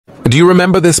Do you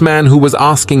remember this man who was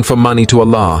asking for money to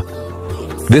Allah?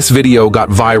 This video got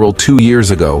viral 2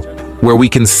 years ago, where we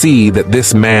can see that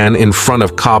this man in front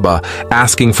of Kaaba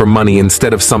asking for money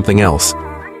instead of something else.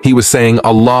 He was saying,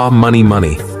 Allah, money,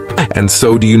 money. And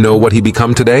so do you know what he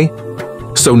become today?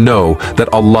 So know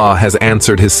that Allah has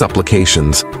answered his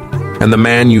supplications. And the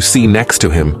man you see next to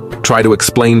him, try to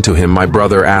explain to him, my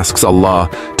brother asks Allah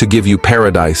to give you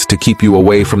paradise to keep you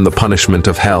away from the punishment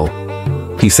of hell.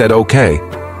 He said okay,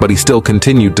 but he still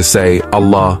continued to say,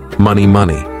 Allah, money,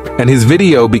 money. And his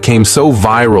video became so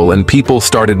viral and people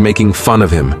started making fun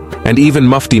of him. And even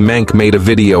Mufti Menk made a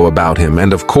video about him,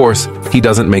 and of course, he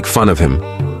doesn't make fun of him.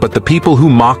 But the people who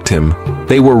mocked him,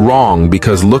 they were wrong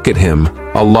because look at him,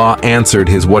 Allah answered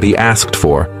his what he asked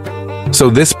for.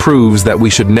 So this proves that we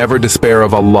should never despair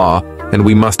of Allah, and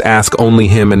we must ask only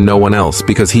him and no one else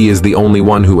because he is the only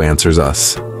one who answers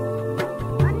us.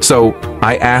 So,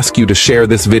 I ask you to share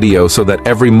this video so that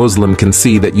every Muslim can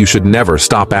see that you should never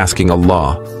stop asking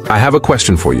Allah. I have a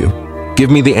question for you. Give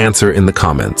me the answer in the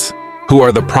comments. Who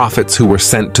are the prophets who were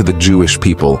sent to the Jewish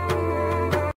people?